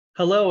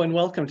Hello and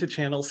welcome to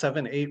Channel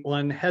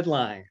 781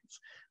 Headlines.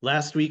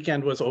 Last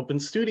weekend was Open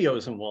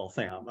Studios in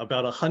Waltham.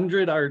 About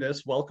 100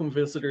 artists welcomed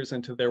visitors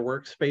into their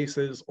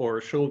workspaces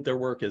or showed their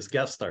work as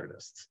guest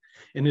artists.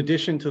 In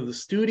addition to the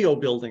studio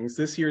buildings,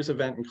 this year's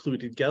event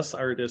included guest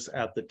artists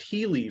at the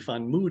Tea Leaf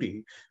on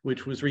Moody,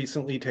 which was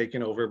recently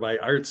taken over by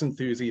arts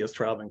enthusiast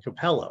Robin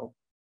Capello.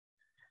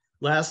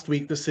 Last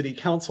week, the City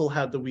Council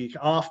had the week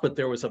off, but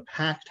there was a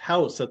packed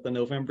house at the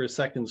November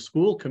 2nd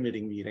school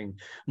committee meeting,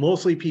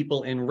 mostly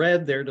people in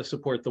red there to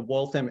support the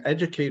Waltham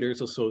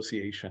Educators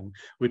Association,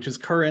 which is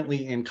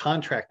currently in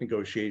contract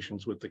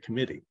negotiations with the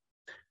committee.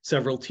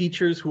 Several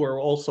teachers who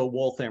are also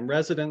Waltham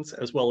residents,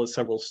 as well as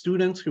several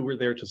students who were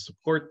there to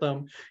support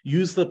them,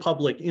 used the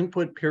public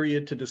input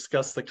period to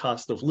discuss the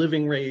cost of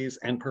living raise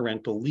and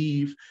parental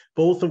leave,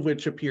 both of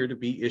which appear to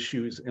be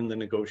issues in the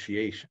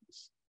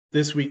negotiations.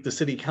 This week, the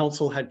City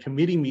Council had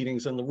committee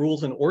meetings and the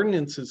Rules and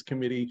Ordinances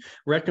Committee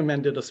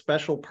recommended a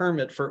special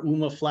permit for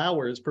Uma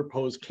Flowers'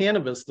 proposed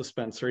cannabis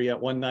dispensary at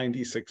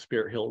 196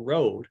 Spirit Hill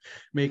Road,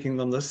 making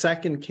them the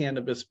second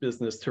cannabis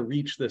business to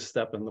reach this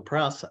step in the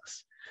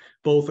process.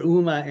 Both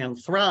Uma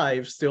and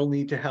Thrive still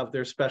need to have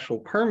their special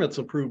permits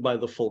approved by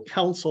the full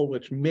council,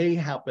 which may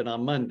happen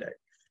on Monday.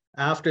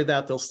 After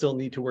that, they'll still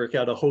need to work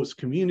out a host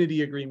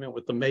community agreement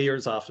with the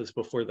mayor's office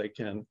before they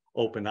can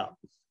open up.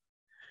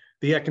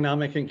 The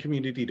Economic and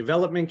Community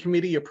Development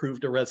Committee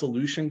approved a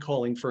resolution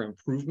calling for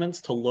improvements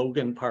to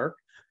Logan Park,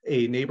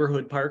 a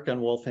neighborhood park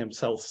on Waltham's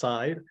south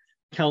side.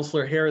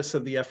 Councillor Harris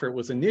said the effort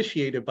was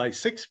initiated by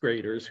sixth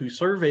graders who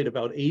surveyed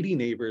about 80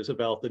 neighbors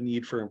about the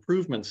need for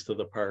improvements to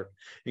the park,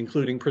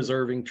 including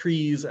preserving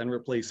trees and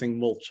replacing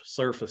mulch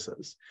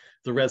surfaces.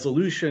 The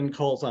resolution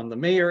calls on the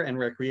mayor and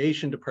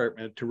recreation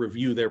department to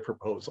review their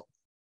proposal.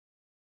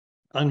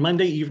 On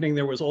Monday evening,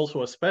 there was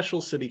also a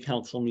special city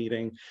council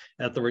meeting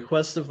at the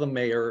request of the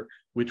mayor,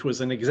 which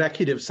was an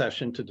executive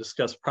session to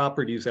discuss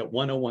properties at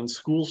 101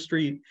 School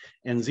Street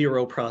and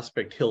 0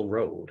 Prospect Hill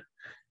Road.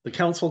 The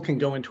council can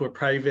go into a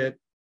private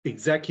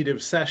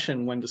executive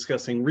session when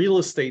discussing real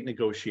estate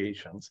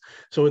negotiations.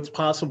 So it's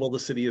possible the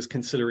city is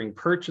considering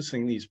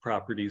purchasing these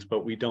properties,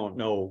 but we don't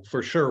know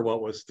for sure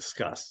what was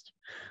discussed.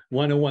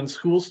 101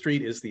 School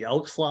Street is the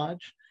Elks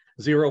Lodge.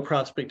 0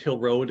 Prospect Hill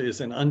Road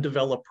is an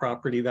undeveloped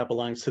property that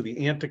belongs to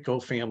the Antico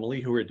family,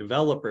 who are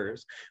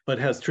developers, but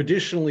has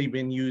traditionally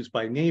been used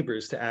by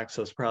neighbors to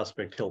access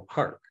Prospect Hill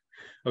Park.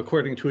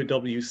 According to a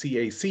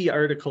WCAC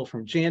article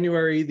from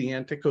January, the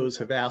Anticos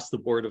have asked the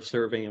Board of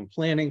Survey and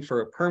Planning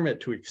for a permit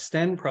to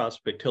extend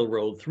Prospect Hill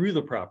Road through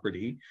the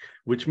property,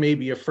 which may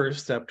be a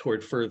first step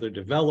toward further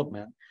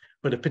development,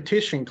 but a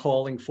petition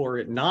calling for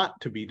it not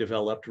to be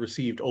developed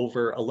received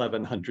over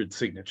 1,100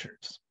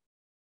 signatures.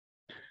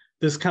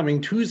 This coming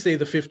Tuesday,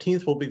 the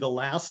 15th, will be the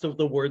last of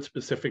the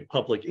ward-specific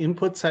public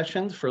input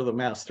sessions for the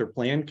Master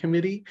Plan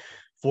Committee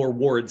for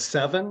Ward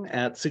 7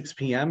 at 6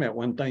 p.m. at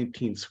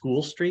 119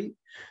 School Street.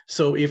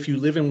 So if you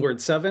live in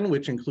Ward 7,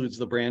 which includes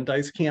the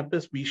Brandeis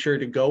campus, be sure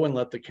to go and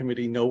let the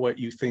committee know what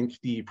you think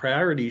the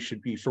priority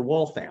should be for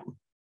Waltham.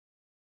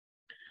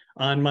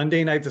 On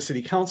Monday night, the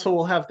City Council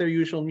will have their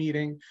usual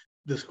meeting.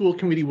 The school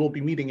committee will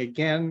be meeting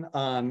again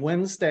on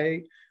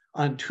Wednesday.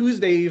 On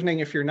Tuesday evening,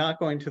 if you're not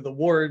going to the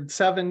Ward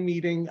 7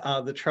 meeting,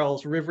 the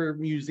Charles River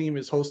Museum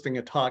is hosting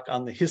a talk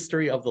on the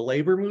history of the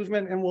labor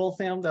movement in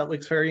Waltham. That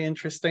looks very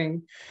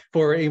interesting.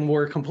 For a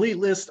more complete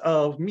list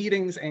of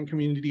meetings and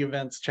community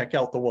events, check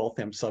out the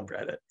Waltham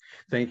subreddit.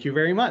 Thank you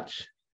very much.